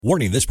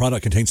Warning, this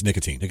product contains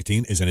nicotine.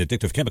 Nicotine is an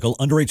addictive chemical,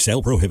 underage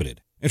sale prohibited.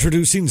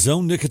 Introducing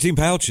Zone Nicotine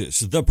Pouches,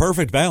 the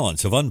perfect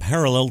balance of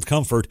unparalleled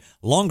comfort,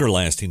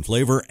 longer-lasting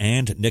flavor,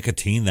 and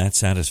nicotine that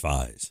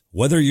satisfies.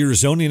 Whether you're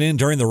zoning in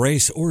during the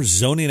race or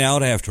zoning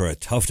out after a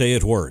tough day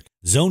at work,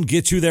 Zone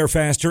gets you there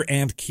faster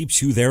and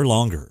keeps you there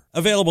longer.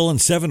 Available in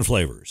 7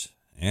 flavors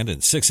and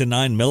in 6 and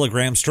 9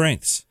 milligram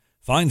strengths.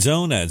 Find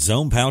Zone at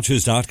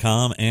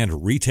zonepouches.com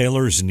and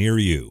retailers near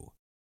you.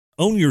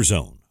 Own your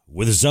Zone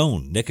with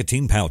Zone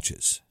Nicotine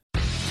Pouches.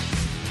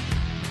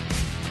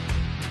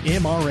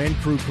 MRN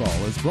Crew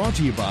Call is brought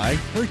to you by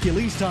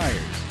Hercules Tires.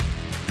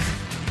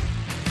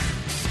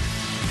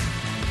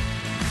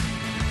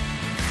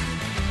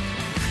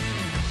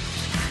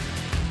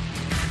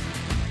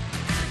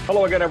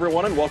 Hello again,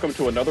 everyone, and welcome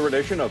to another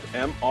edition of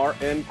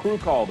MRN Crew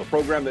Call, the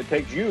program that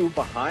takes you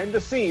behind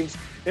the scenes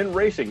in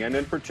racing, and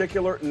in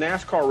particular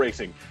NASCAR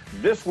racing.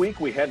 This week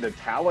we head to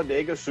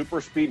Talladega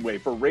Superspeedway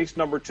for race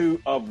number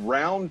 2 of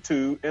round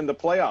 2 in the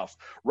playoffs.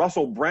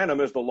 Russell Branham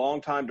is the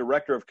longtime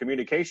director of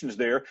communications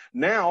there.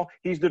 Now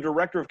he's the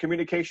director of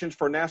communications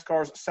for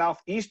NASCAR's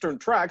southeastern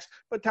tracks,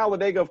 but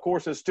Talladega, of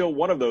course, is still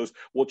one of those.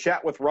 We'll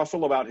chat with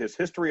Russell about his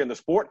history in the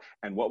sport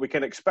and what we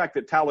can expect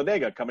at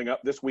Talladega coming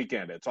up this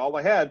weekend. It's all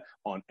ahead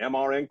on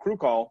MRN Crew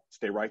Call.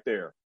 Stay right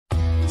there.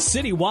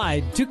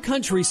 Citywide to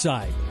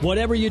countryside.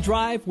 Whatever you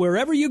drive,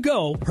 wherever you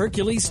go,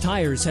 Hercules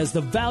Tires has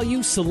the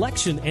value,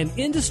 selection, and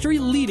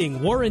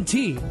industry-leading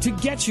warranty to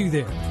get you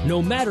there,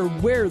 no matter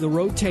where the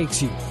road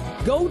takes you.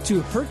 Go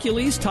to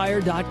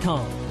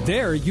HerculesTire.com.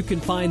 There you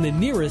can find the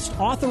nearest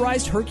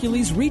authorized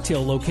Hercules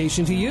retail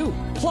location to you.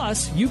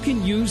 Plus, you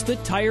can use the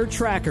Tire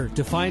Tracker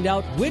to find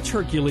out which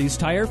Hercules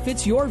tire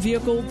fits your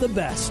vehicle the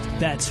best.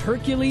 That's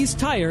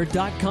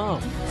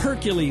HerculesTire.com.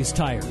 Hercules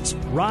Tires.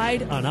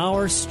 Ride on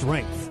our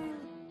strength.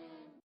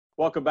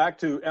 Welcome back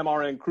to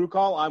MRN Crew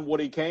Call. I'm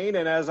Woody Kane,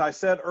 and as I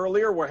said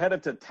earlier, we're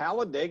headed to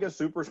Talladega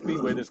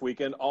Superspeedway this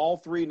weekend. All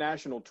 3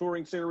 National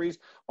Touring Series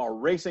are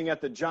racing at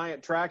the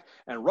giant track,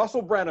 and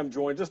Russell Branham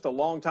joins us, the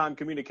longtime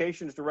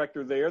communications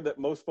director there that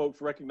most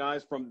folks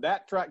recognize from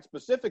that track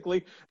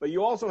specifically, but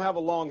you also have a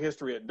long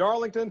history at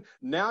Darlington.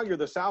 Now you're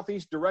the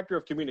Southeast Director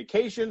of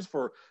Communications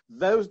for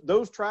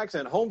those tracks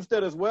and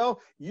Homestead as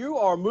well. You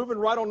are moving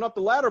right on up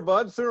the ladder,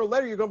 bud. Sooner or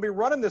later, you're going to be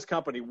running this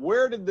company.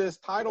 Where did this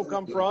title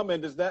come from,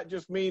 and does that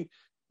just mean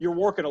you're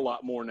working a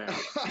lot more now?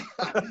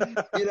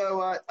 You know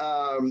what?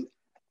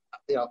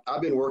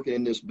 I've been working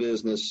in this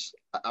business.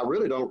 I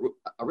really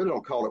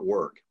don't call it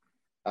work.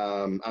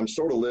 I'm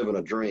sort of living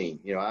a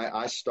dream. You know,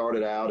 I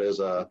started out as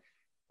a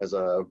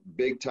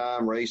big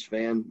time race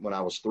fan when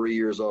I was 3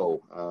 years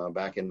old,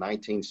 back in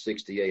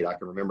 1968. I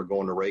can remember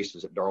going to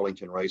races at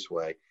Darlington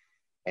Raceway,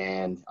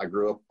 and I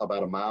grew up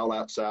about a mile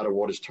outside of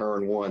what is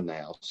Turn 1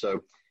 now.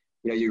 So,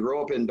 you know, you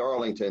grow up in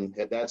Darlington,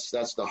 that's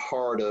the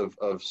heart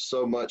of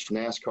so much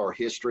NASCAR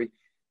history.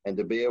 And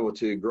to be able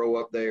to grow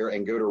up there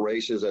and go to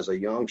races as a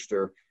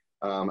youngster,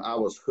 I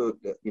was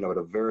hooked, at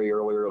a very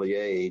early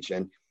age.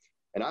 And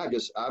I've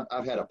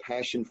had a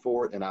passion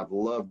for it, and I've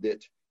loved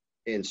it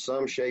in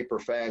some shape or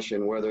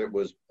fashion, whether it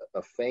was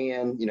a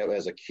fan,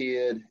 as a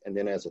kid and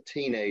then as a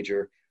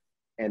teenager.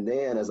 And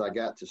then as I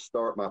got to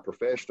start my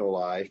professional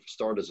life,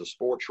 start as a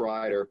sports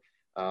writer,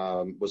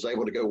 was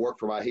able to go work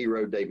for my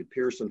hero, David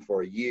Pearson,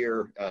 for a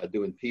year,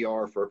 doing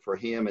PR for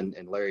him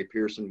and Larry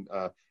Pearson,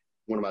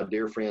 one of my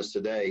dear friends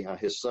today.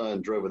 His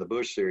son drove in the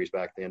Busch Series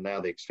back then,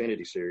 now the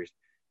Xfinity Series.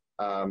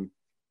 I've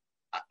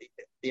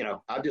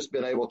just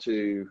been able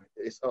to,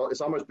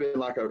 it's almost been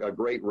like a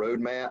great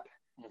roadmap.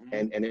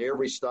 Mm-hmm. And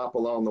every stop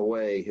along the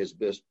way has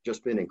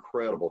just been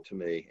incredible to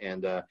me.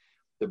 And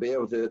to be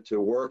able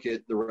to work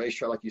at the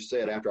racetrack, like you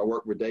said, after I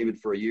worked with David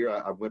for a year,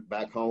 I went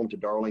back home to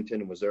Darlington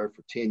and was there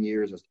for 10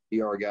 years as the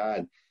PR guy.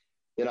 And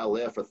then I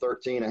left for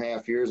 13 and a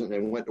half years and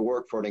then went to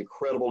work for an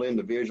incredible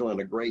individual and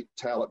a great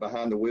talent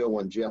behind the wheel,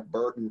 one Jeff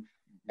Burton.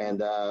 And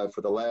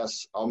for the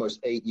last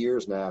almost 8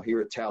 years now here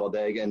at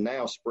Talladega, and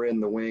now spreading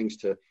the wings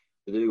to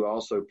do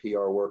also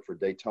PR work for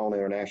Daytona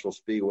International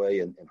Speedway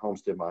and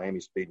Homestead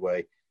Miami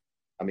Speedway.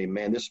 I mean,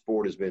 man, this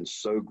sport has been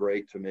so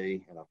great to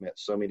me, and I've met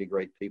so many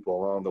great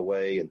people along the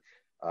way, and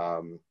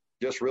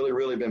just really,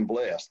 really been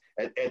blessed.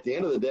 At the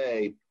end of the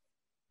day,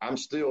 I'm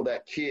still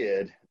that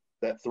kid,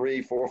 that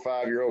 3, 4,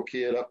 5-year-old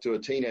kid up to a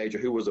teenager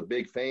who was a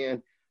big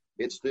fan.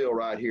 It's still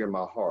right here in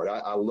my heart.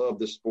 I love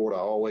this sport. I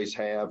always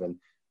have. And,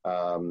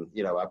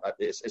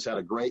 it's had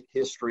a great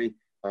history,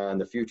 and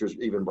the future's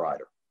even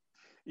brighter.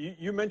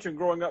 You mentioned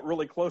growing up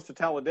really close to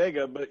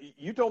Talladega, but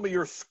you told me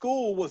your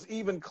school was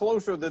even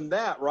closer than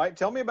that, right?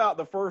 Tell me about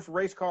the first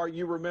race car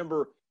you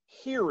remember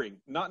hearing,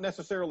 not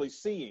necessarily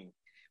seeing.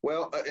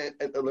 Well,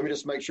 let me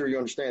just make sure you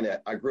understand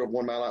that. I grew up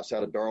 1 mile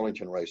outside of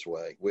Darlington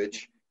Raceway,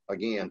 which,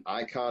 again,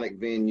 iconic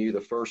venue, the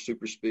first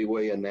super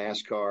speedway in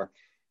NASCAR.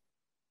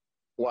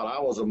 While I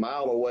was a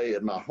mile away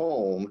at my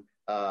home,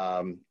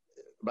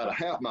 about a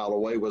half mile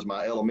away was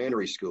my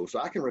elementary school. So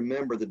I can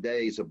remember the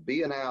days of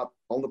being out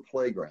on the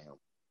playground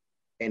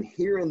and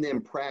hearing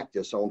them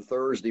practice on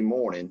Thursday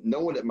morning,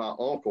 knowing that my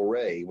Uncle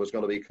Ray was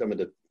going to be coming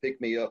to pick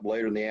me up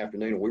later in the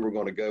afternoon, and we were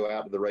going to go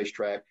out to the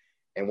racetrack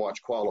and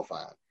watch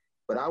qualifying.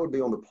 But I would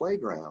be on the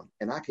playground,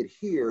 and I could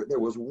hear there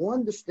was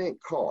one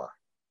distinct car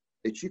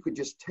that you could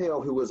just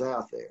tell who was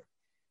out there.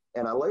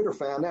 And I later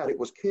found out it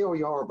was Cale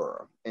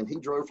Yarborough, and he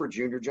drove for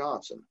Junior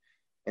Johnson.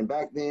 And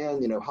back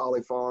then,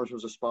 Holly Farms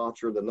was a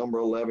sponsor of the number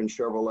 11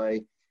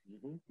 Chevrolet.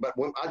 Mm-hmm. But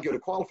when I'd go to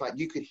qualify,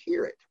 you could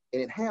hear it,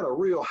 and it had a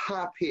real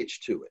high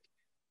pitch to it.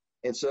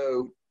 And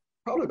so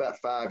probably about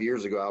 5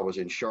 years ago, I was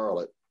in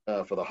Charlotte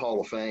for the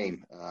Hall of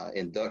Fame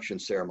induction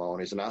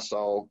ceremonies, and I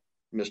saw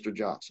Mr.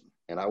 Johnson.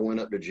 And I went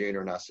up to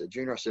Junior, and I said,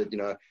 Junior,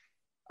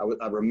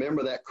 I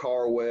remember that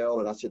car well.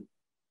 And I said,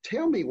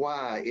 tell me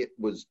why it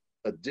was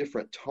a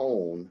different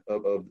tone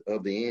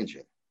of the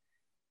engine.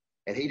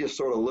 And he just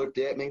sort of looked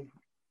at me,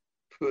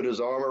 put his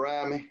arm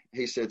around me.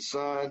 He said,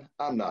 son,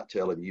 I'm not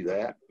telling you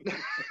that.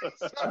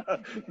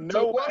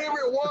 So whatever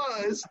it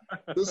was,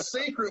 the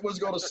secret was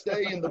going to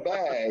stay in the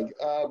bag.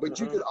 But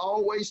you could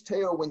always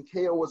tell when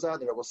Cale was out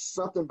there was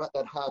something about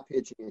that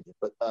high-pitch engine.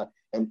 But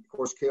and, of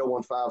course, Cale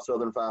won 5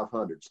 Southern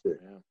 500s, too.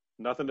 Yeah.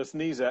 Nothing to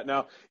sneeze at.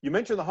 Now, you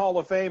mentioned the Hall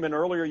of Fame, and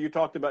earlier you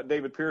talked about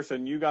David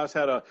Pearson. You guys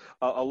had a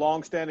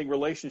long-standing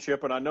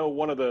relationship, and I know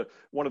one of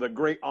the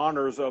great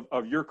honors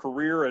of your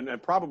career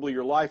and probably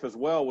your life as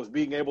well was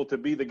being able to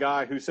be the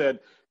guy who said,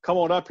 come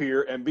on up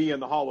here and be in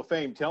the Hall of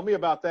Fame. Tell me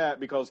about that,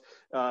 because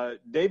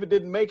David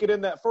didn't make it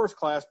in that first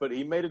class, but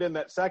he made it in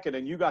that second,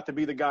 and you got to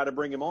be the guy to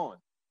bring him on.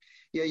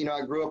 Yeah,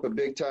 I grew up a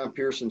big-time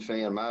Pearson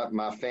fan.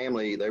 My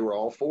family, they were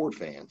all Ford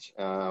fans.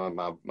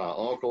 My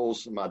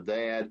uncles, my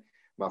dad,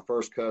 my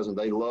first cousin,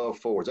 they love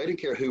Fords. They didn't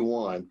care who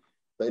won.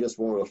 They just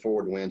wanted a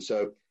Ford to win.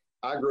 So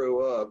I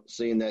grew up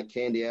seeing that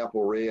candy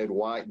apple red,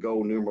 white,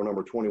 gold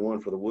number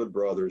 21 for the Wood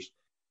brothers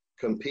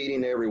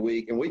competing every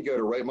week. And we'd go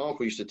to race. My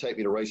uncle used to take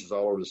me to races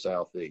all over the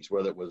Southeast,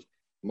 whether it was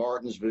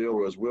Martinsville,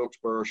 or it was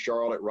Wilkesboro,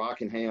 Charlotte,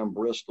 Rockingham,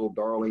 Bristol,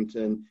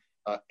 Darlington.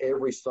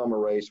 Every summer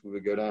race, we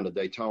would go down to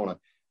Daytona.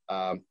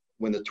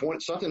 When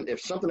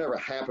if something ever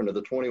happened to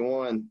the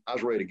 21, I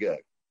was ready to go.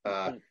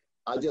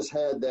 I just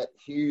had that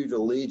huge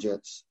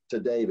allegiance to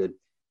David.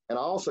 And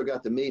I also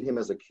got to meet him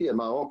as a kid.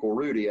 My Uncle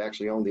Rudy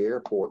actually owned the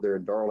airport there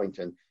in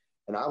Darlington.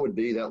 And I would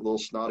be that little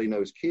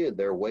snotty-nosed kid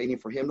there waiting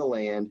for him to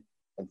land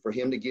and for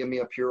him to give me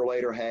a Pure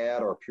Later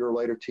hat or a Pure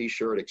Later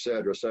T-shirt, et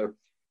cetera. So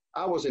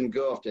I was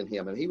engulfed in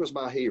him, and he was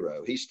my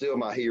hero. He's still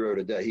my hero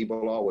today. He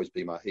will always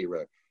be my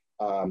hero.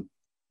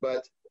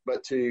 But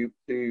to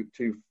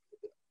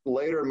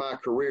later in my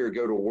career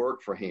go to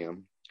work for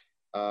him,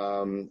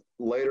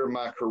 later in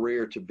my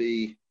career to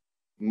be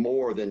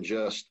more than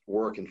just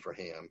working for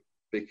him,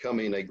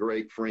 becoming a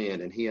great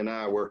friend. And he and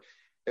I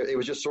it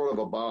was just sort of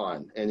a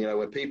bond. And,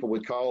 when people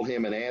would call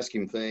him and ask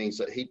him things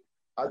that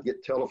I'd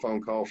get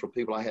telephone calls from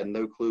people I had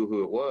no clue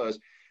who it was.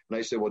 And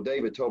they said, well,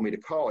 David told me to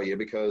call you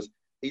because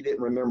he didn't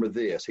remember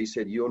this. He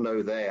said, you'll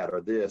know that or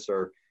this,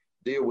 or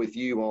deal with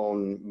you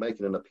on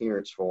making an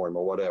appearance for him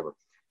or whatever.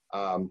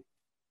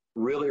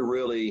 Really,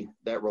 really,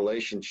 that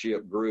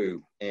relationship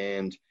grew.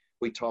 And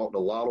we talked a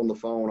lot on the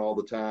phone all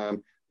the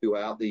time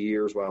throughout the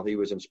years while he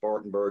was in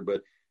Spartanburg.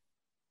 But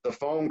the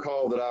phone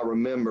call that I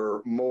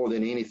remember more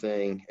than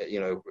anything,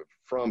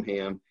 from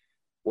him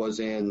was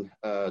in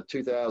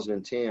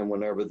 2010,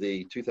 whenever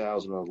the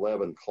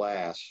 2011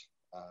 class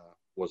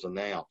was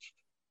announced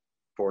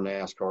for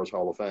NASCAR's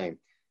Hall of Fame.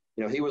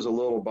 He was a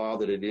little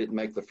bothered that he didn't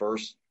make the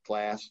first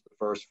class, the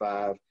first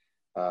 5.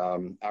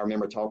 I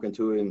remember talking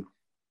to him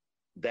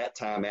that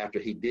time after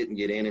he didn't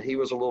get in, and he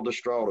was a little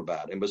distraught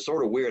about it. It was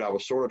sort of weird. I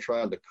was sort of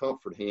trying to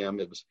comfort him.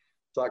 It's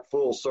like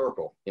full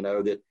circle,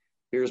 that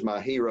here's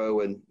my hero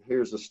and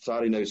here's the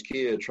snotty-nosed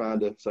kid trying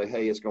to say,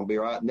 hey, it's going to be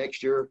all right.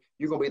 Next year,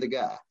 you're going to be the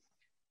guy.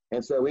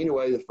 And so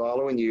anyway, the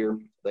following year,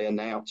 they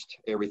announced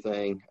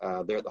everything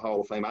there at the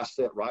Hall of Fame. I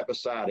sat right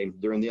beside him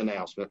during the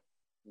announcement,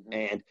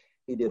 and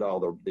he did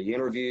all the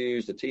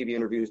interviews, the TV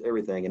interviews,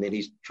 everything. And then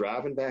he's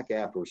driving back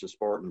afterwards to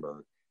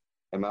Spartanburg,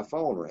 and my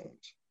phone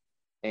rings.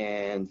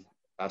 And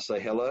I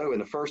say, hello. And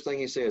the first thing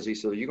he said,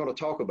 are you going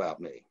to talk about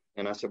me?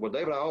 And I said, well,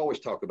 David, I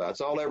always talk about it.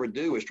 It's all I ever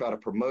do is try to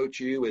promote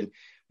you and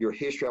your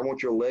history. I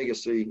want your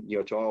legacy,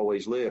 to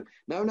always live.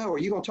 No, are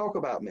you going to talk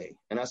about me?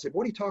 And I said,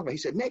 what are you talking about? He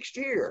said, next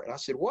year. And I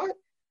said, what?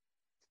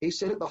 He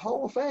said, at the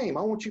Hall of Fame,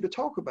 I want you to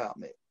talk about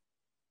me.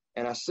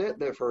 And I sat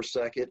there for a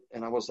second,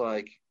 and I was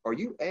like, are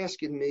you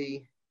asking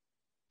me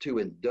to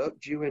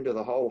induct you into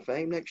the Hall of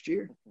Fame next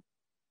year?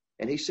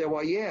 And he said,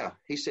 well, yeah.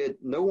 He said,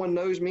 no one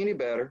knows me any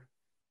better.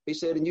 He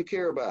said, and you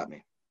care about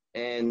me.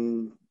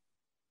 And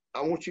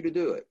I want you to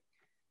do it.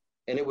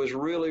 And it was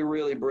really,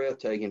 really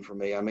breathtaking for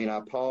me. I mean, I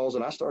paused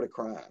and I started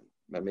crying.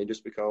 I mean,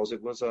 just because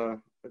it was a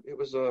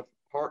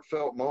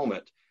heartfelt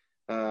moment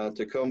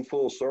to come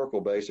full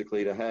circle,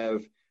 basically, to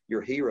have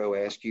your hero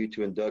ask you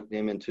to induct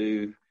him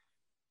into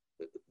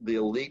the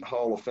elite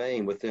Hall of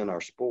Fame within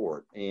our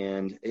sport.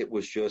 And it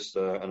was just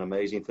an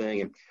amazing thing.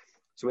 And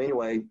so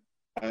anyway,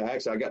 I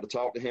got to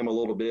talk to him a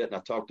little bit, and I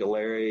talked to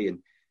Larry. And,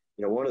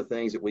 one of the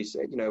things that we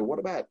said, what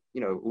about,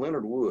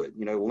 Leonard Wood?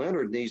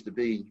 Leonard needs to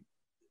be,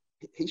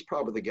 he's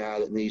probably the guy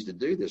that needs to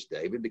do this,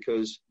 David,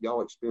 because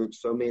y'all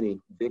experienced so many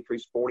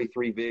victories,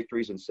 43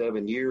 victories in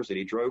 7 years that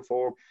he drove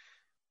for.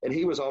 and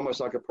he was almost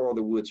like a part of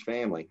the Woods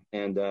family.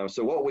 And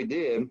so what we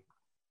did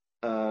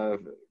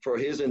for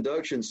his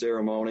induction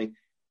ceremony,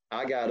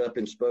 I got up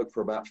and spoke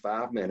for about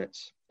 5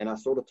 minutes, and I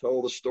sort of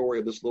told the story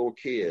of this little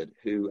kid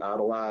who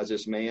idolized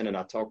this man, and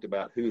I talked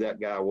about who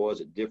that guy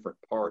was at different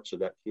parts of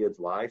that kid's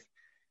life.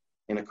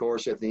 And of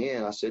course, at the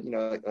end, I said,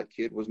 that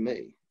kid was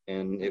me,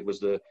 and it was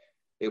the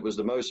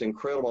most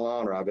incredible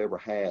honor I've ever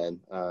had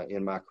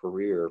in my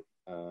career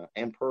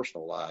and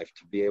personal life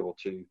to be able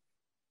to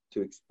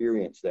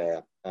experience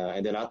that.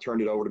 And then I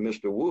turned it over to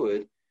Mr.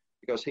 Wood,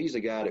 because he's the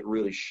guy that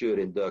really should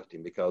induct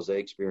him, because they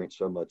experienced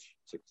so much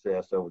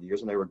success over the years,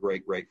 and they were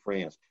great, great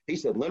friends. He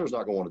said, Leonard's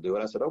not going to want to do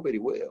it. I said, oh, but he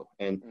will.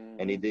 And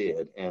he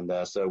did. And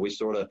so we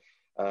sort of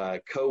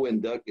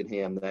co-inducted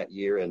him that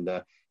year. And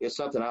it's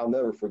something I'll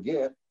never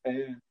forget.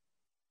 And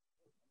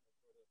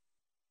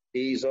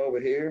he's over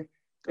here.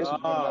 This is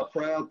one of my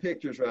proud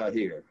pictures right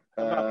here.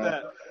 How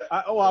about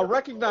that? I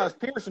recognize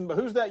Pearson, but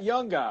who's that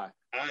young guy?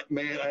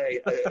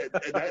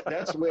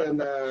 That's when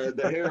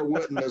the hair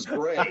wasn't as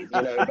gray,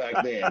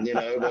 back then,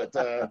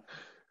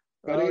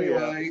 But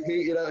anyway,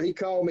 he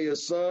called me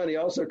his son. He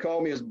also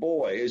called me his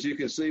boy, as you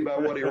can see by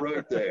what he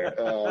wrote there.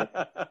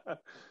 To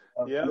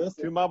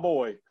my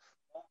boy.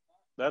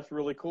 That's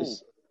really cool.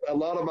 A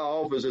lot of my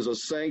office is a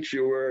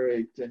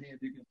sanctuary to him.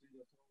 You can see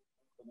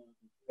the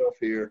stuff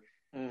here.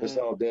 Mm-hmm. It's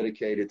all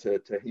dedicated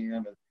to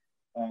him.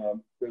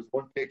 And there's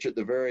one picture at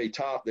the very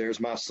top. There's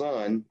my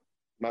son.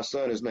 My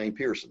son is named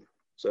Pearson.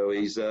 So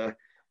he's that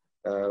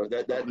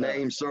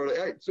name sort of,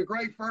 it's a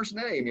great first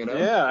name,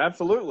 Yeah,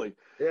 absolutely.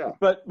 Yeah.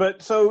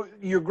 But so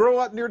you grow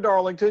up near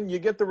Darlington, you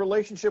get the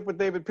relationship with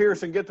David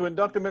Pearson, get to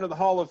induct him into the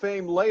Hall of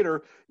Fame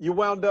later. You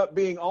wound up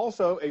being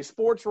also a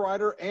sports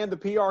writer and the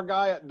PR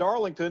guy at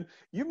Darlington.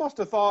 You must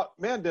have thought,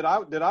 man, did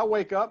I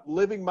wake up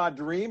living my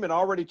dream and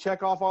already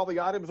check off all the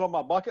items on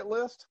my bucket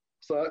list?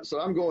 So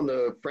I'm going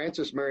to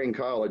Francis Marion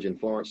College in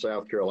Florence,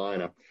 South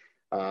Carolina,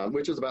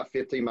 which is about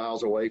 15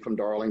 miles away from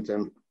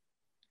Darlington.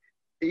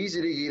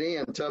 Easy to get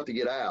in, tough to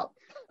get out.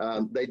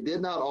 They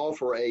did not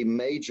offer a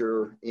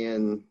major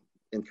in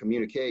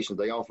communications.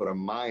 They offered a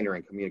minor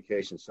in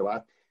communications. So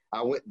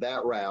I went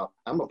that route.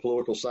 I'm a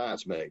political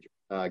science major.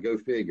 Go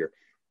figure.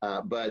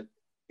 But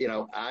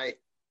I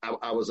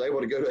was able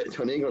to go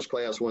to an English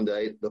class one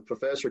day. The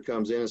professor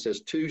comes in and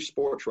says 2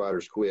 sports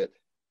writers quit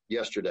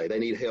yesterday. They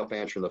need help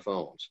answering the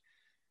phones.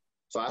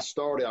 So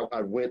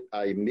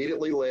I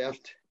immediately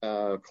left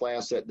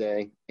class that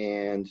day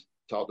and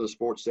talked to the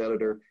sports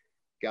editor.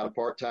 Got a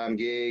part-time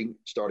gig,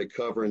 started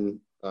covering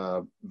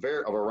a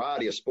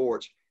variety of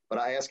sports, but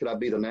I asked could I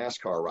be the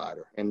NASCAR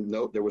writer, and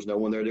no, there was no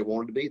one there that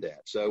wanted to be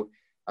that. So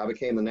I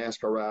became the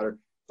NASCAR writer,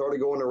 started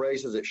going to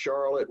races at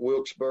Charlotte,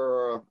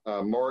 Wilkesboro,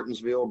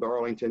 Martinsville,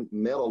 Darlington,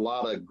 met a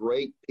lot of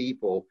great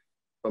people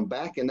from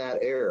back in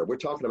that era. We're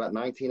talking about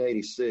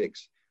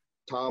 1986.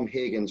 Tom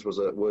Higgins was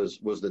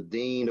the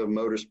dean of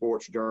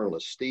motorsports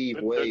journalists.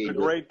 Steve Wade, the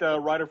great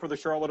writer for the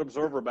Charlotte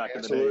Observer back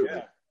in the day.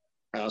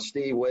 Yeah.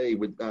 Steve Wade,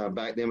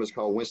 back then was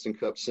called Winston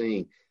Cup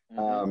Scene.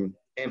 Mm-hmm.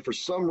 And for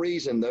some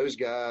reason, those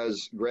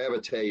guys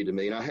gravitated to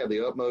me, and I have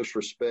the utmost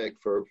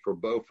respect for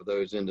both of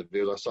those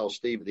individuals. I saw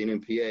Steve at the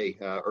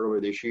NMPA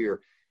earlier this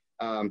year.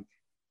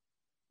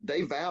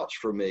 They vouched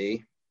for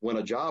me when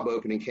a job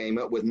opening came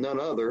up with none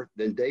other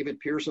than David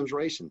Pearson's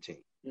racing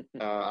team.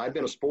 I'd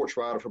been a sports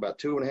writer for about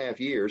 2.5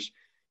 years,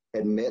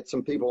 had met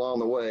some people along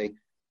the way.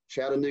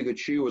 Chattanooga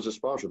Chew was a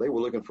sponsor. They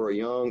were looking for a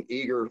young,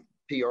 eager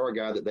PR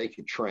guy that they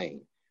could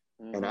train.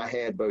 And I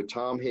had both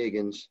Tom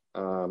Higgins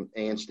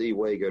and Steve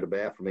Wade go to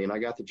bat for me, and I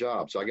got the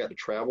job. So I got to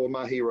travel with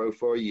my hero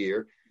for a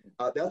year.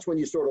 That's when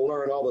you sort of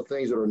learn all the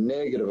things that are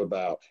negative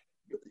about,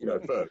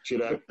 folks.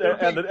 And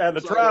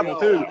the travel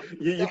too.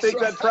 You think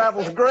that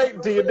travel's great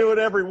until you do it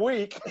every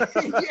week.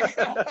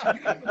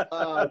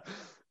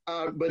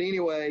 But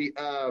anyway,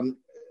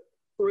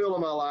 thrill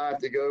of my life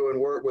to go and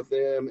work with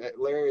them.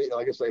 Larry,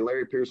 like I say,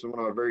 Larry Pearson, one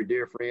of my very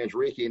dear friends.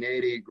 Ricky and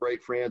Eddie,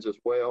 great friends as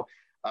well.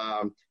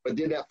 But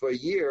did that for a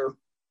year.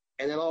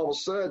 And then all of a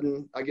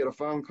sudden, I get a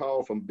phone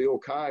call from Bill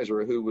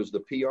Kaiser, who was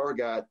the PR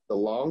guy, the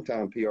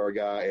longtime PR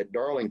guy at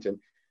Darlington,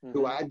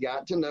 who I'd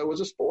got to know as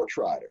a sports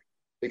writer,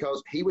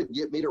 because he would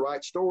get me to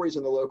write stories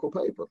in the local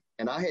paper.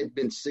 And I had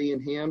been seeing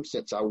him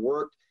since I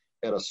worked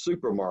at a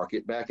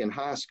supermarket back in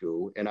high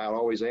school, and I'd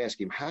always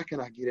ask him, how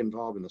can I get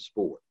involved in the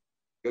sport?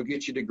 Go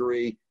get your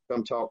degree,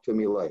 come talk to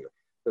me later.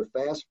 But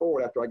fast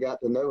forward, after I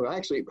got to know him, I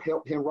actually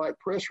helped him write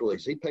press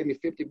releases. He paid me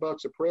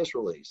 $50 a press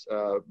release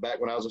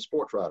back when I was a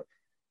sports writer.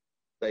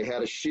 They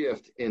had a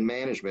shift in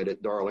management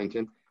at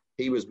Darlington.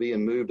 He was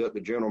being moved up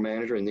to general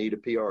manager and needed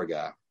a PR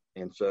guy.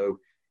 And so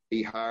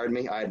he hired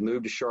me. I had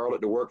moved to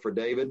Charlotte to work for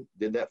David,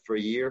 did that for a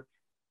year,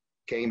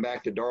 came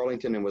back to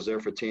Darlington and was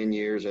there for 10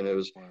 years. And it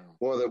was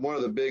one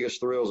of the biggest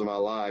thrills of my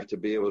life to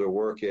be able to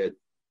work at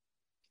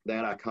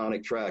that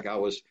iconic track. I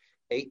was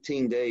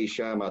 18 days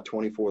shy of my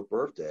 24th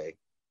birthday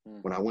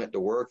when I went to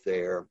work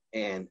there.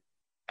 And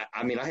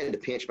I mean, I had to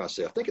pinch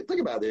myself. Think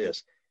about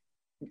this.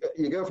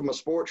 You go from a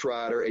sports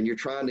writer and you're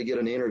trying to get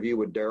an interview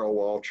with Darrell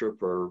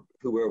Waltrip or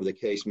whoever the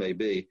case may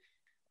be.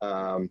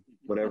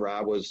 Whenever I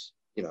was,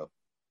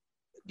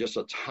 just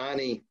a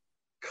tiny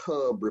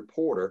cub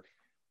reporter,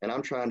 and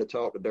I'm trying to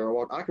talk to Darrell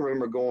Walker. I can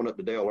remember going up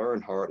to Dale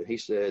Earnhardt, and he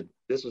said,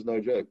 "This is no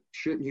joke.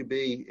 Shouldn't you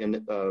be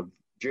in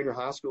junior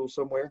high school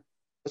somewhere?"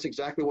 That's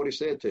exactly what he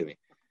said to me,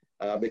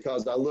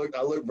 because I looked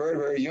very,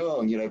 very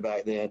young,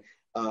 back then.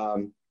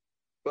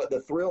 But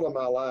the thrill of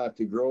my life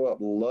to grow up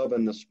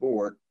loving the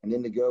sport and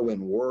then to go and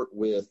work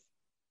with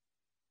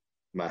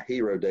my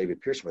hero,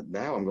 David Pearson. But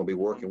now I'm going to be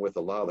working with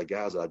a lot of the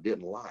guys I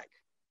didn't like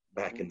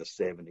back in the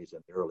 70s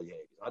and the early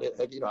 80s.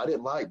 I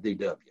didn't like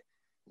DW.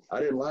 I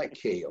didn't like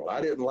Cale. I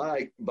didn't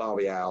like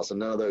Bobby Allison,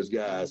 none of those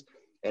guys.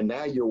 And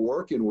now you're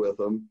working with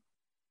them.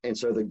 And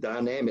so the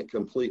dynamic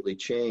completely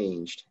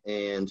changed.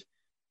 And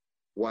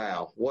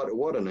wow,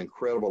 what an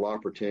incredible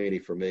opportunity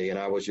for me. And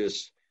I was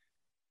just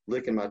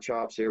licking my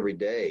chops every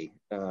day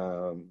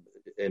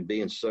and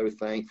being so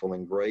thankful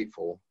and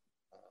grateful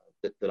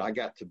that I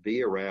got to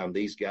be around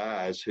these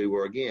guys who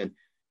were, again,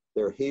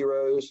 they're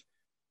heroes,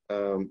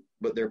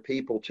 but they're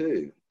people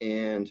too.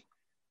 And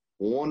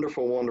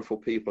wonderful, wonderful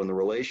people, and the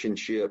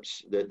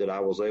relationships that I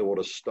was able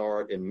to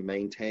start and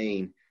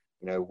maintain,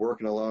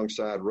 working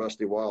alongside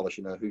Rusty Wallace,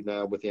 who's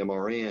now with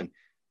MRN,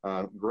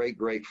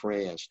 great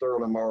friends,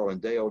 Sterling Marlin,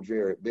 Dale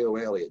Jarrett, Bill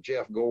Elliott,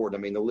 Jeff Gordon.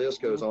 I mean, the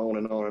list goes on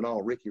and on and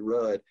on. Ricky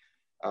Rudd,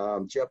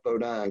 Jeff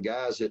Bodine,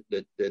 guys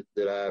that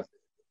I've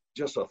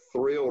just a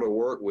thrill to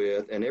work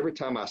with. And every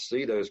time I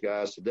see those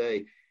guys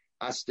today,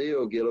 I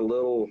still get a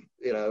little,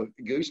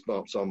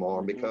 goosebumps on my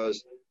arm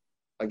because,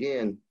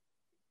 again,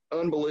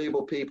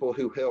 unbelievable people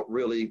who help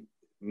really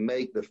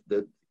make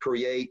the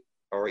create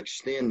or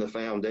extend the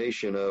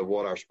foundation of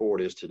what our sport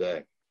is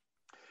today.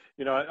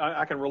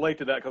 I can relate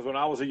to that because when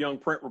I was a young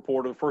print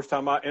reporter, the first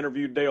time I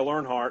interviewed Dale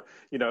Earnhardt,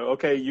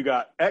 okay, you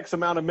got X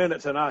amount of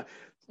minutes, and I,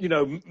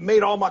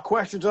 made all my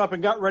questions up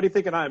and got ready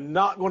thinking I am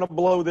not going to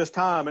blow this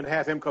time and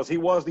have him, because he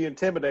was the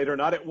intimidator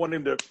and I didn't want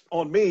him to,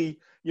 on me,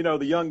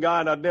 the young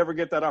guy, and I'd never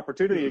get that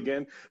opportunity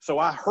again. So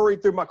I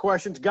hurried through my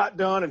questions, got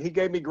done, and he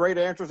gave me great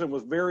answers and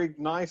was very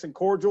nice and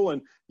cordial.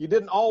 And you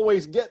didn't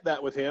always get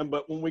that with him.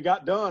 But when we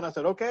got done, I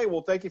said, "Okay,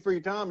 well, thank you for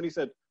your time." And he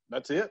said,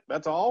 "That's it?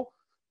 That's all?"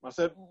 I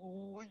said,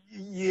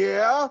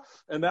 "Yeah."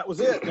 And that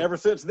was it. And ever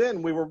since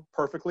then, we were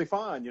perfectly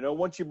fine.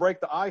 Once you break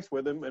the ice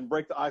with him and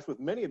break the ice with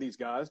many of these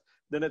guys,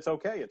 then it's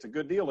okay. It's a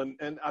good deal.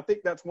 And I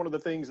think that's one of the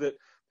things that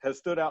has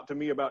stood out to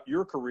me about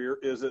your career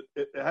is that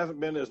it hasn't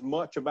been as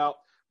much about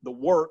the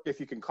work, if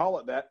you can call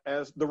it that,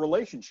 as the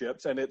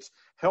relationships. And it's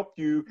helped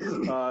you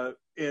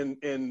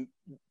in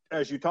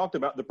as you talked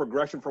about, the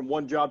progression from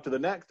one job to the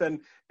next.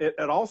 And it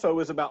also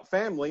is about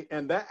family.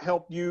 And that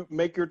helped you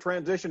make your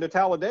transition to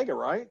Talladega,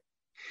 right?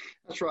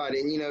 That's right.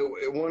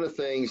 And, one of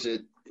the things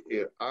that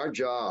our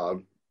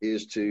job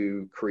is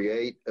to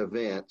create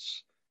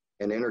events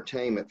and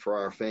entertainment for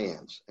our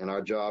fans. And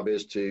our job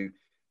is to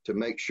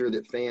make sure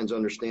that fans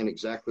understand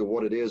exactly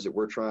what it is that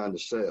we're trying to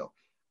sell.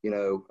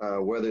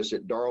 Whether it's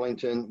at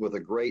Darlington with a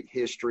great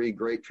history,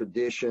 great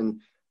tradition,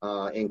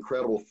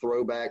 incredible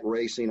throwback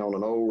racing on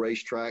an old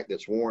racetrack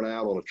that's worn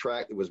out on a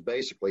track that was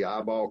basically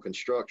eyeball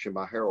construction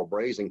by Harold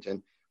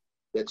Brasington,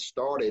 that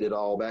started it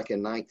all back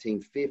in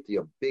 1950,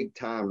 a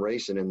big-time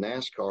racing in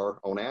NASCAR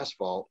on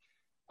asphalt,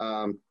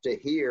 to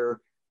hear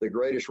the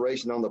greatest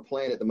racing on the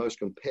planet, the most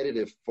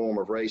competitive form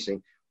of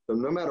racing. So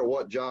no matter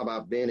what job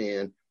I've been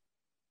in,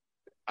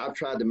 I've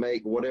tried to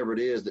make whatever it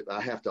is that I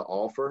have to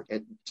offer.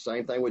 And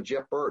same thing with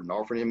Jeff Burton,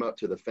 offering him up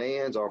to the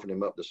fans, offering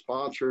him up to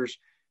sponsors,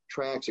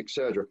 tracks,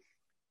 etc.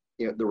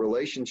 The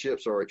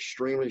relationships are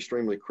extremely,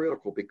 extremely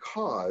critical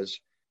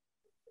because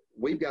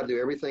we've got to do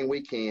everything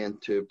we can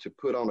to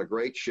put on a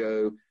great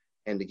show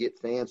and to get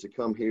fans to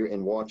come here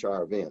and watch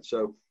our event.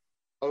 So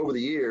over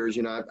the years,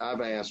 I've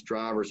asked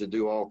drivers to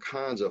do all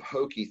kinds of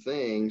hokey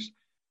things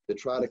to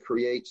try to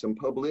create some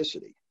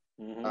publicity.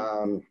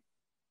 Mm-hmm.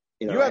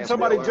 You had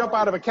somebody jump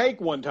out of a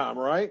cake one time,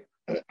 right?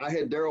 I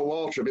had Darrell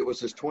Waltrip. It was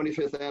his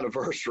 25th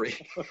anniversary.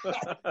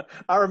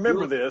 I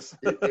remember this.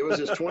 It was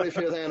his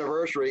 25th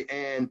anniversary,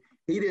 and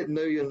he didn't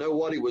know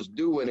what he was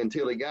doing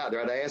until he got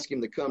there. I'd ask him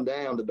to come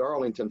down to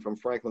Darlington from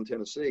Franklin,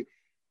 Tennessee.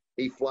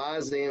 He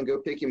flies in, go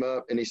pick him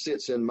up, and he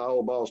sits in my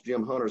old boss,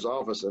 Jim Hunter's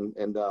office,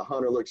 and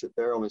Hunter looks at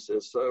Darrell and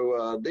says,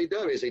 "So,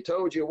 DW, has he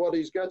told you what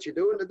he's got you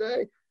doing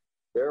today?"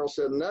 Darrell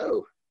said,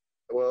 "No."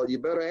 "Well, you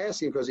better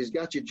ask him because he's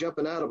got you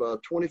jumping out of a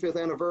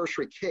 25th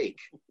anniversary cake."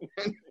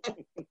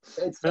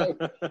 And so,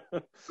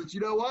 but you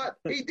know what?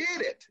 He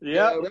did it.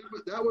 Yeah,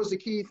 that was the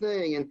key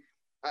thing. And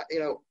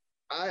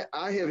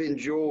I have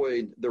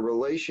enjoyed the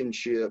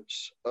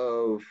relationships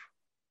of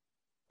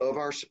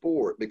our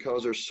sport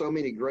because there's so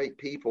many great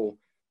people.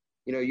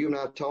 You and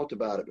I have talked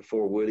about it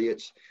before, Woody.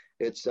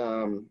 It's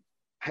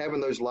having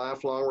those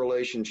lifelong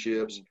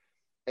relationships,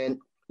 and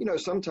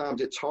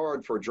sometimes it's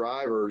hard for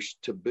drivers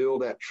to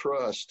build that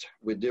trust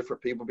with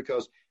different people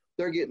because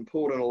they're getting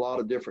pulled in a lot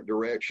of different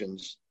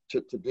directions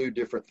to do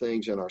different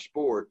things in our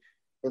sport.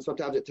 And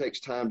sometimes it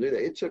takes time to do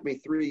that. It took me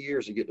 3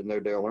 years to get to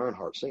know Dale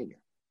Earnhardt Sr.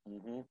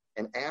 Mm-hmm.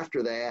 And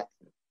after that,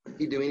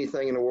 he'd do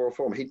anything in the world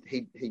for me.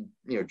 He'd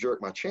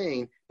jerk my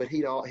chain, but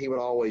he would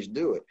always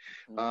do it.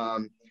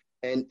 Mm-hmm.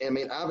 And I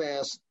mean, I've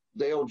asked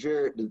Dale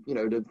Jarrett,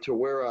 to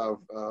wear a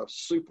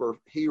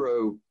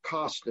superhero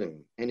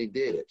costume, and he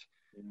did it.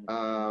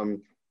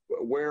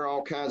 Wear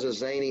all kinds of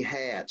zany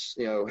hats.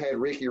 Had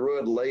Ricky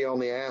Rudd lay on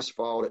the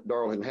asphalt at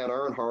Darlington, had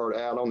Earnhardt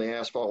out on the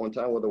asphalt one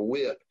time with a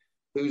whip.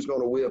 Who's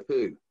going to whip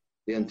who?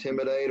 The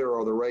Intimidator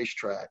or the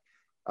racetrack?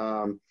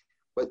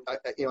 But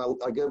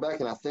I go back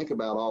and I think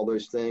about all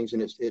those things,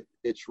 and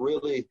it's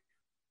really,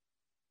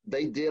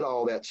 they did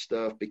all that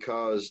stuff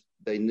because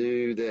they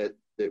knew that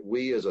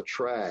we as a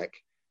track,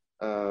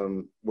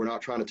 we're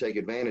not trying to take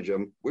advantage of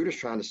them. We're just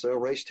trying to sell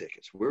race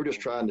tickets. We're just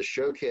trying to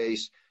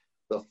showcase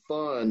the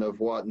fun of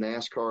what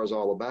NASCAR is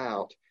all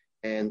about,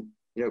 and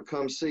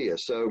come see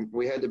us. So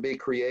we had to be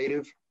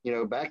creative.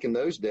 Back in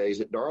those days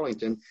at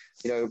Darlington,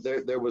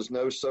 there was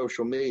no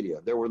social media,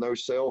 there were no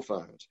cell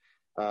phones.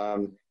 I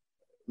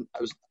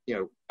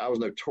was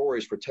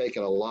notorious for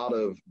taking a lot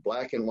of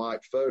black and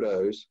white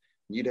photos.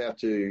 You'd have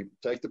to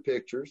take the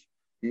pictures,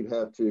 you'd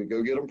have to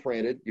go get them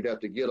printed, you'd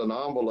have to get an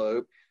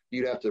envelope,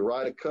 you'd have to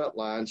write a cut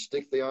line,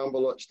 stick it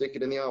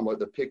in the envelope,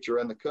 the picture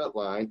and the cut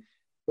line,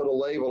 put a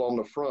label on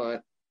the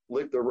front,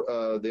 lick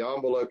the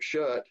envelope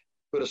shut,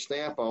 put a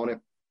stamp on it,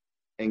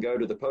 and go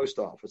to the post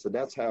office. And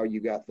that's how you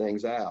got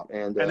things out.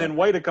 And then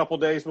wait a couple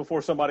days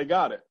before somebody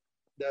got it.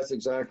 That's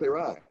exactly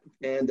right.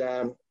 And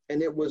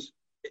it was,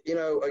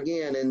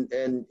 again,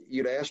 and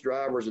you'd ask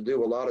drivers to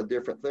do a lot of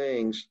different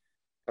things,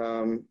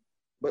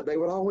 but they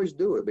would always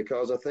do it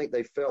because I think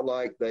they felt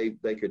like they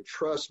could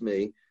trust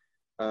me,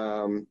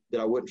 that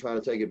I wasn't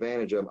trying to take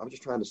advantage of them. I'm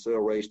just trying to sell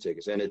race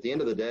tickets. And at the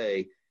end of the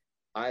day,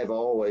 I have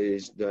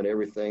always done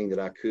everything that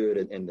I could,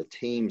 and the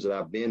teams that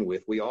I've been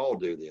with, we all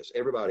do this.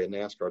 Everybody in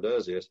NASCAR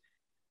does this.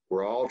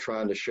 We're all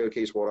trying to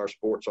showcase what our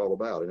sport's all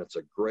about, and it's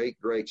a great,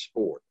 great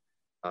sport.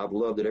 I've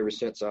loved it ever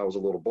since I was a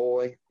little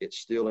boy. It's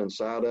still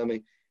inside of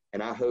me,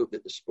 and I hope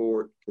that the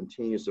sport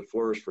continues to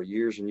flourish for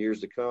years and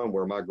years to come,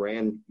 where my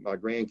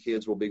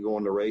grandkids will be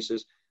going to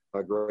races,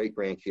 my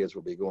great-grandkids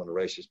will be going to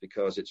races,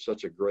 because it's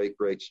such a great,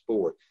 great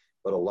sport.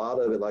 But a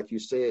lot of it, like you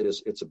said,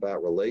 it's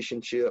about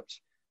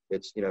relationships.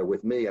 It's,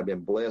 with me, I've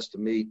been blessed to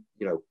meet,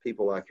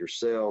 people like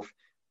yourself,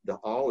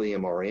 all the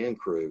MRN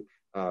crew,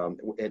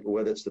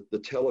 whether it's the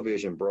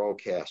television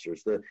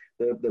broadcasters,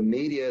 the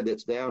media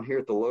that's down here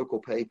at the local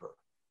paper,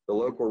 the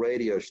local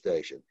radio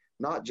station,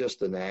 not just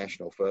the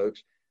national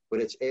folks,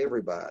 but it's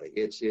everybody.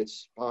 It's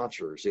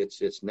sponsors, it's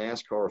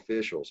NASCAR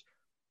officials.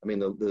 I mean,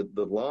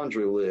 the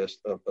laundry list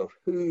of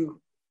who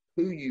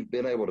you've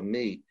been able to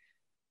meet,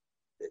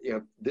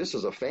 this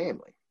is a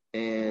family.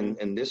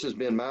 And this has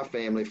been my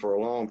family for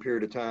a long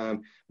period of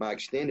time, my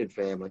extended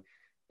family.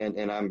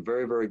 And I'm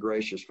very, very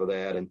gracious for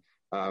that. And,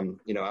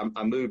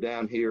 I moved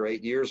down here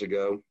 8 years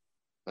ago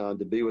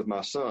to be with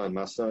my son.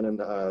 My son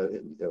and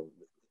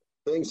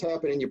things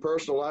happen in your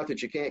personal life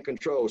that you can't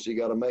control. So you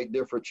got to make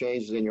different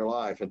changes in your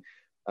life. And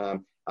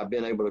I've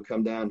been able to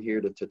come down here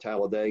to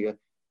Talladega.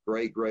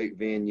 Great, great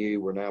venue.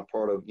 We're now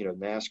part of,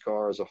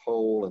 NASCAR as a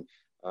whole.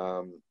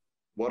 And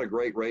what a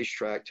great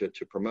racetrack to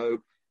promote.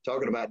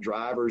 Talking about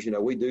drivers,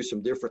 we do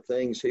some different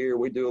things here.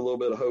 We do a little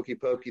bit of hokey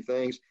pokey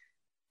things.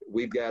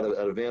 We've got an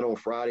event on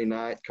Friday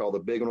night called the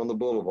Big One on the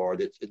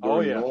Boulevard. It's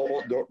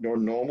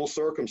during normal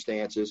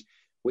circumstances,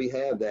 we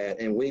have that.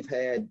 And we've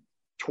had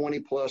 20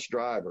 plus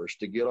drivers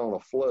to get on a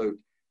float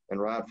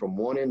and ride from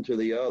one end to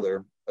the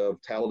other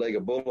of Talladega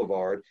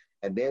Boulevard,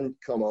 and then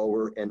come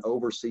over and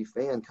oversee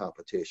fan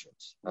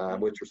competitions,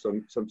 which are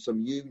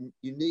some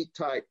unique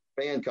type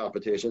fan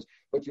competitions.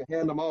 But you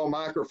hand them all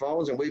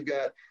microphones, and we've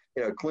got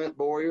Clint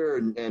Boyer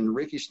and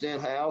Ricky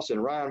Stenhouse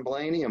and Ryan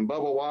Blaney and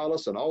Bubba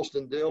Wallace and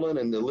Austin Dillon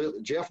and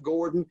Jeff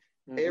Gordon.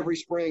 Mm-hmm. Every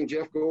spring,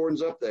 Jeff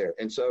Gordon's up there.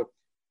 And so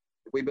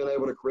we've been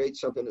able to create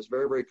something that's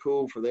very, very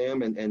cool for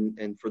them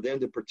and for them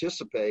to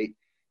participate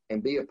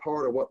and be a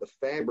part of what the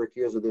fabric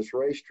is of this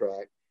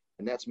racetrack.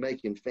 And that's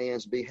making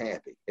fans be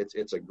happy.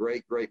 It's a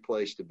great, great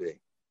place to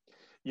be.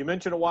 You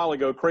mentioned a while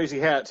ago crazy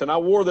hats, and I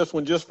wore this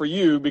one just for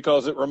you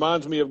because it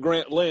reminds me of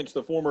Grant Lynch,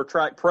 the former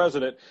track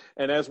president.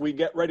 And as we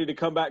get ready to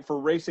come back for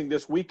racing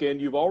this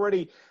weekend, you've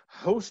already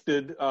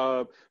hosted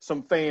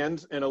some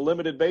fans in a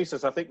limited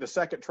basis. I think the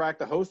second track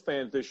to host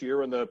fans this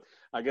year in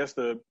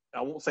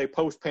I won't say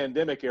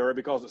post-pandemic era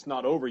because it's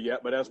not over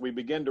yet, but as we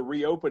begin to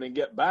reopen and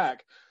get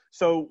back.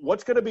 So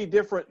what's going to be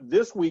different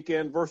this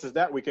weekend versus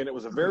that weekend? It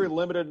was a very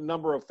limited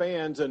number of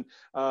fans, and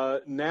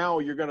now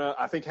you're going to,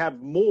 I think,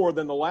 have more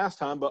than the last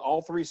time, but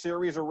all three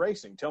series are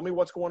racing. Tell me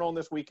what's going on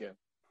this weekend.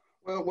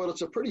 Well,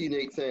 it's a pretty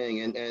unique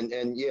thing.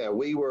 And yeah,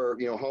 we were,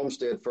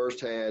 Homestead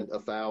first had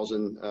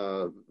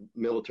 1,000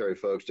 military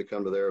folks to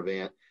come to their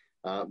event.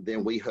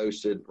 Then we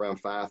hosted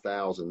around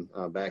 5,000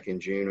 back in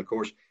June. Of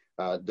course,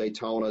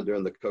 Daytona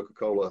during the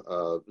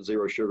Coca-Cola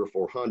Zero Sugar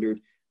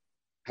 400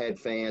 had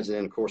fans. And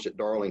then, of course, at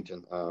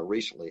Darlington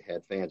recently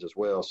had fans as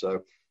well.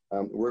 So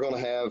we're going to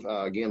have,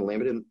 again,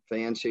 limited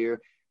fans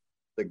here.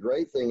 The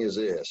great thing is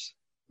this: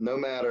 no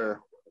matter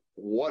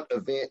what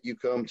event you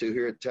come to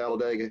here at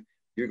Talladega,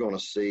 you're going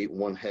to see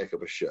one heck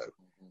of a show.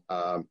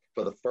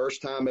 For the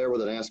first time ever,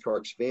 the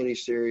NASCAR Xfinity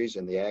Series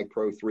and the Ag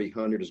Pro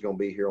 300 is going to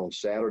be here on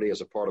Saturday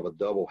as a part of a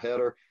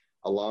doubleheader,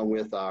 along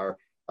with our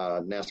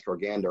NASCAR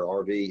Gander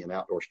RV and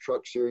Outdoors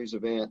Truck Series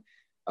event.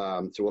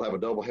 So we'll have a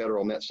doubleheader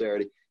on that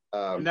Saturday.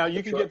 Now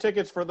you can get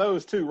tickets for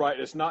those too, right?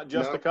 It's not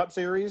just the Cup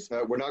Series.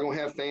 We're not going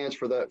to have fans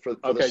for that. For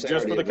okay, the Saturday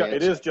just for the Cup.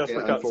 It is just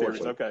for Cup Series.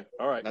 Unfortunately. Okay,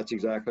 all right. That's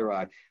exactly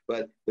right.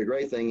 But the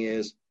great thing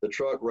is the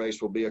truck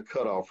race will be a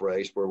cutoff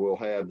race where we'll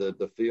have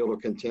the field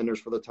of contenders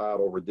for the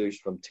title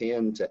reduced from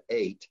 10 to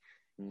 8,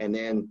 and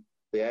then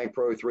the Ag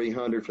Pro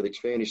 300 for the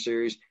Xfinity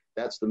Series.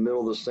 That's the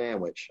middle of the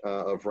sandwich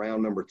of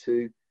round number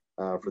 2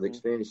 for the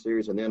Xfinity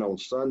Series, and then on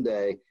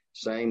Sunday,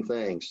 same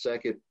thing.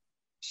 Second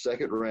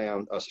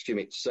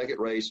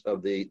race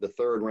of the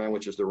third round,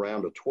 which is the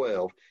round of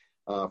 12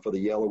 for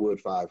the Yellowwood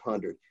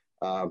 500.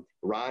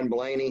 Ryan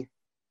Blaney,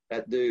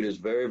 that dude is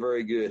very,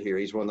 very good here.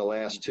 He's won the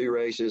last 2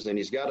 races, and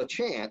he's got a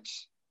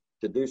chance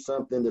to do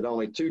something that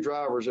only 2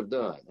 drivers have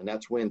done, and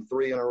that's win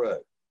 3 in a row.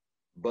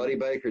 Buddy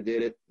Baker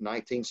did it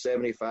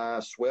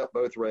 1975, swept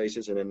both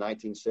races, and in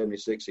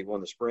 1976 he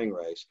won the spring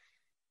race.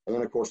 And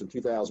then, of course, in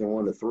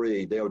 2001 to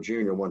 3, Dale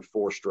Jr. won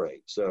 4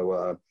 straight.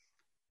 So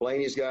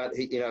Blaney's got,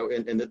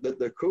 and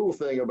the cool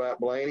thing about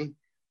Blaney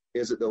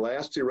is that the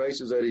last 2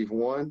 races that he's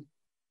won,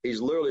 he's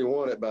literally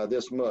won it by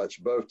this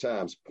much both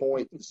times,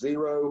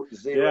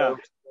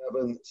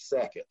 0.007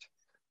 second.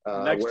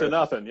 Next to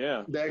nothing,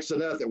 yeah. Next to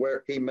nothing,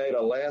 where he made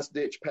a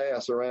last-ditch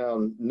pass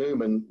around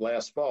Newman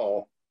last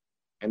fall,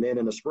 and then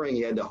in the spring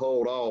he had to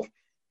hold off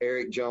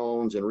Eric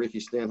Jones and Ricky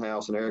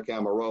Stenhouse and Eric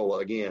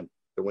Almirola again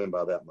to win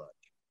by that much.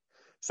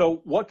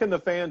 So what can the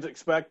fans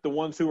expect, the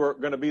ones who are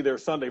going to be there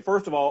Sunday?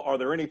 First of all, are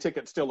there any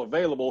tickets still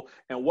available,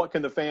 and what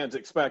can the fans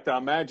expect? I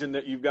imagine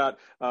that you've got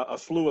a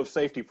slew of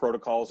safety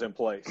protocols in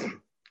place.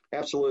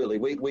 Absolutely.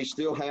 We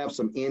still have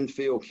some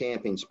infield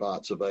camping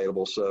spots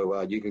available,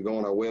 so you can go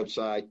on our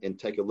website and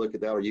take a look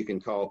at that, or you can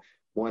call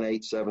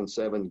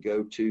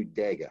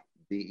 1-877-GO-TO-DEGA,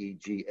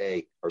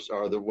 D-E-G-A,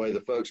 or the way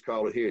the folks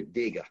call it here,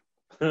 DIGA.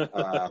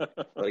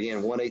 But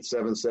again,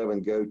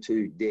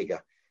 1-877-GO-TO-DIGA.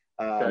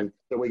 Okay.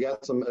 So we've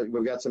got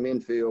some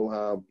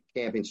infield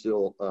camping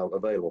still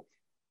available.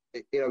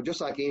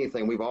 Just like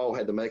anything, we've all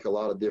had to make a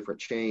lot of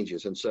different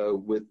changes. And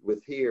so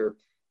with here,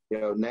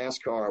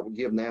 NASCAR, we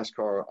give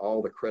NASCAR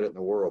all the credit in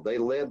the world. They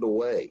led the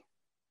way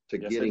to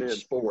getting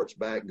sports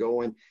back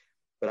going.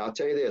 But I'll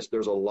tell you this,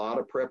 there's a lot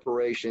of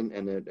preparation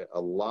and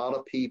a lot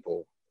of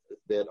people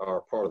that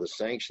are part of the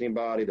sanctioning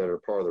body, that are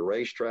part of the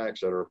racetracks,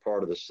 that are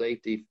part of the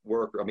safety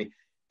work. I mean,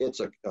 it's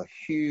a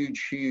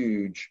huge,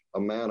 huge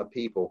amount of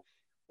people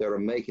that are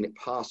making it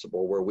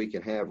possible where we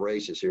can have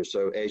races here.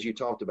 So as you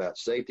talked about,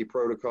 safety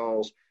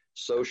protocols,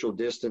 social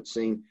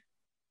distancing,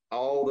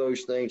 all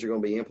those things are going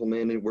to be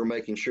implemented. We're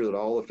making sure that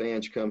all the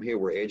fans come here.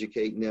 We're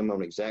educating them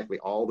on exactly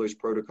all those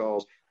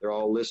protocols. They're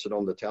all listed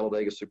on the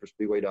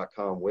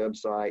TalladegaSuperspeedway.com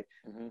website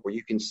where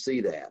you can see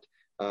that.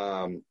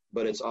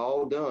 But it's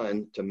all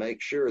done to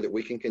make sure that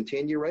we can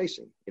continue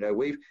racing.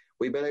 We've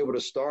been able to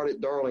start at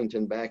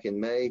Darlington back in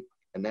May,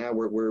 and now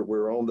we're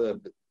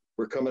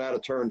coming out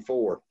of turn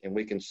 4, and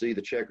we can see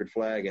the checkered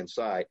flag in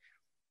sight,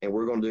 and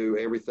we're going to do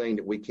everything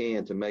that we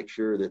can to make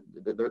sure that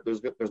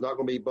there's not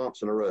going to be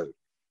bumps in the road.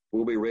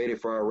 We'll be ready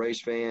for our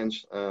race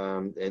fans,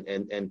 and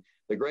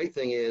the great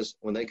thing is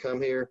when they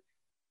come here,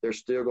 they're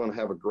still going to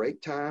have a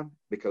great time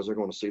because they're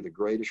going to see the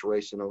greatest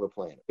racing on the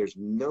planet. There's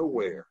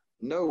nowhere,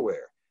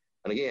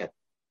 and again,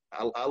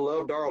 I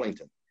love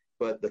Darlington,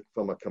 but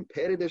from a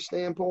competitive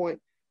standpoint,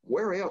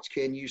 where else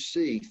can you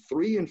see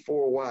 3 and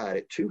 4 wide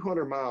at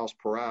 200 miles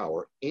per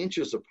hour,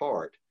 inches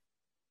apart?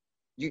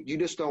 You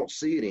just don't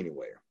see it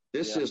anywhere.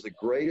 This is the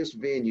greatest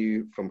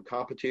venue from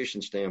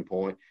competition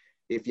standpoint.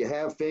 If you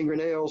have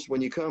fingernails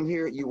when you come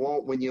here, you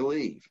won't when you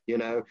leave.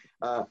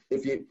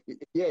 If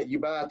you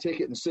buy a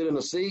ticket and sit in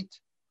a seat,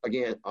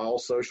 again, all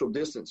social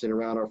distancing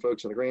around our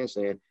folks in the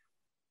grandstand,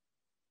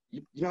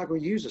 you're not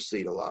going to use a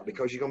seat a lot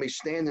because you're going to be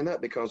standing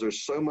up because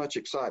there's so much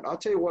excitement. I'll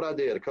tell you what I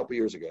did a couple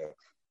years ago.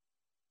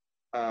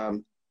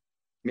 I'm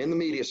in the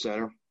media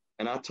center,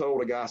 and I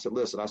told a guy,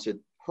 I said,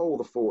 hold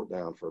the fort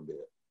down for a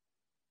bit.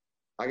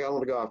 I got on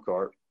the golf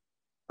cart.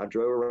 I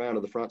drove around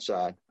to the front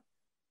side,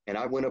 and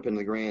I went up in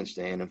the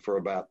grandstand, and for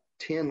about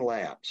 10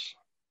 laps,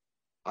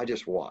 I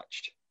just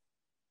watched.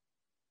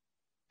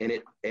 And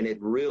it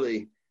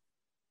really,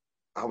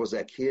 I was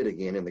that kid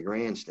again in the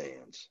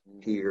grandstands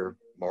here,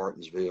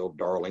 Martinsville,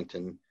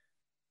 Darlington,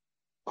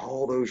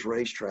 all those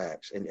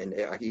racetracks, and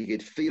you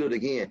could feel it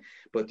again.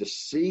 But to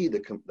see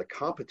the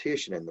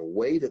competition and the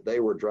way that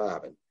they were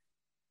driving,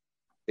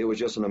 it was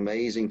just an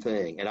amazing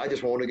thing. And I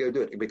just wanted to go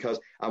do it because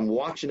I'm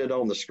watching it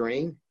on the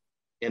screen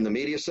in the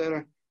media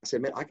center. I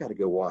said, man, I got to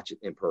go watch it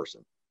in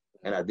person.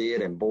 And I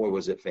did, and boy,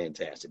 was it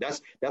fantastic.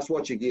 That's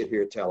what you get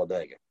here at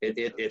Talladega.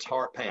 It's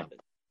heart pounding.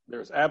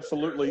 There's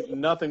absolutely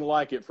nothing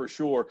like it for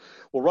sure.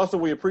 Well,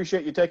 Russell, we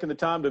appreciate you taking the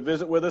time to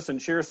visit with us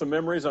and share some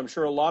memories. I'm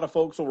sure a lot of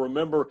folks will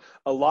remember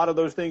a lot of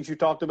those things you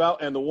talked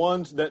about. And the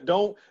ones that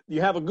don't, you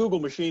have a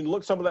Google machine,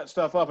 look some of that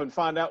stuff up and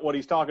find out what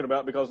he's talking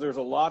about because there's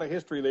a lot of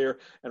history there.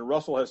 And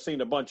Russell has seen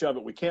a bunch of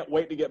it. We can't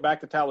wait to get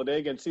back to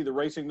Talladega and see the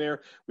racing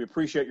there. We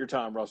appreciate your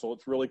time, Russell.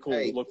 It's really cool.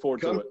 Hey, look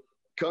forward to it.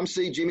 come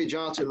see Jimmy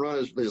Johnson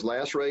run his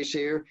last race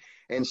here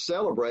and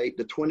celebrate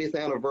the 20th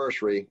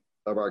anniversary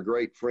of our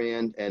great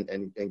friend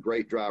and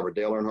great driver,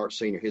 Dale Earnhardt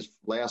Sr. His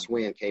last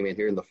win came in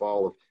here in the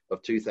fall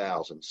of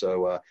 2000.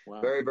 So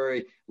wow.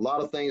 a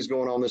lot of things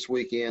going on this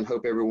weekend.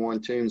 Hope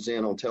everyone tunes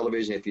in on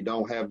television if you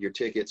don't have your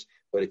tickets.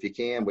 But if you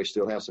can, we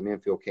still have some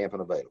infield camping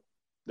available.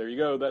 There you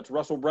go. That's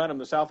Russell Branham,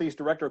 the Southeast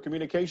Director of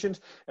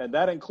Communications, and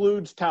that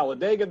includes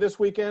Talladega this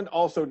weekend,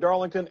 also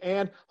Darlington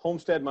and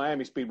Homestead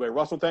Miami Speedway.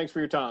 Russell, thanks for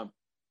your time.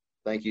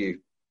 Thank you.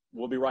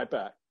 We'll be right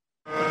back.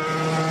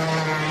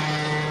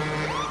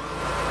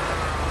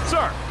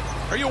 Sir,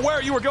 are you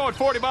aware you were going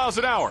 40 miles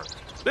an hour?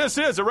 This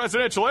is a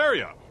residential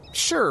area.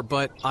 Sure,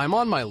 but I'm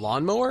on my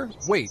lawnmower?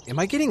 Wait, am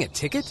I getting a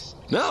ticket?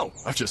 No,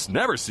 I've just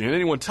never seen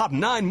anyone top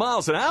 9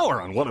 miles an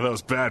hour on one of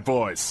those bad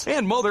boys.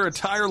 And mow their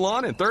entire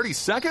lawn in 30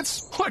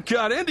 seconds? What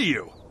got into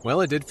you?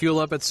 Well, it did fuel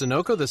up at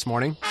Sunoco this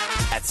morning.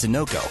 At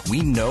Sunoco,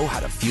 we know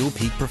how to fuel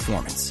peak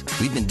performance.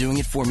 We've been doing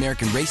it for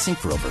American racing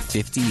for over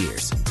 50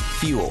 years.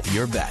 Fuel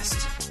your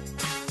best.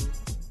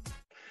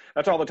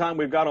 That's all the time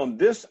we've got on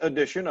this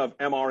edition of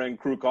MRN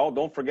Crew Call.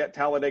 Don't forget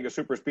Talladega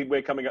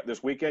Superspeedway coming up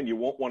this weekend. You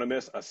won't want to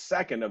miss a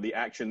second of the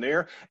action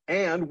there.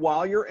 And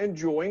while you're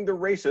enjoying the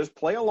races,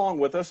 play along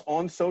with us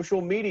on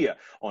social media,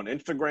 on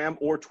Instagram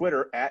or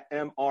Twitter at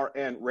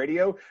MRN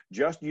Radio.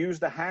 Just use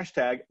the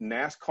hashtag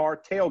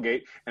NASCAR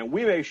Tailgate, and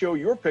we may show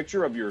your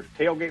picture of your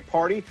tailgate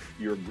party,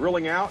 your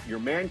grilling out, your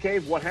man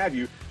cave, what have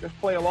you. Just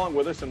play along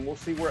with us, and we'll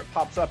see where it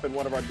pops up in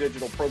one of our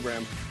digital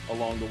programs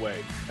along the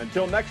way.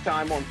 Until next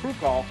time on Crew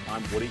Call,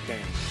 I'm Woody Kane.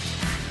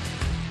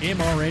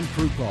 MRN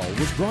Crew Call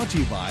was brought to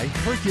you by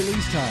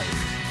Hercules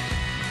Tires.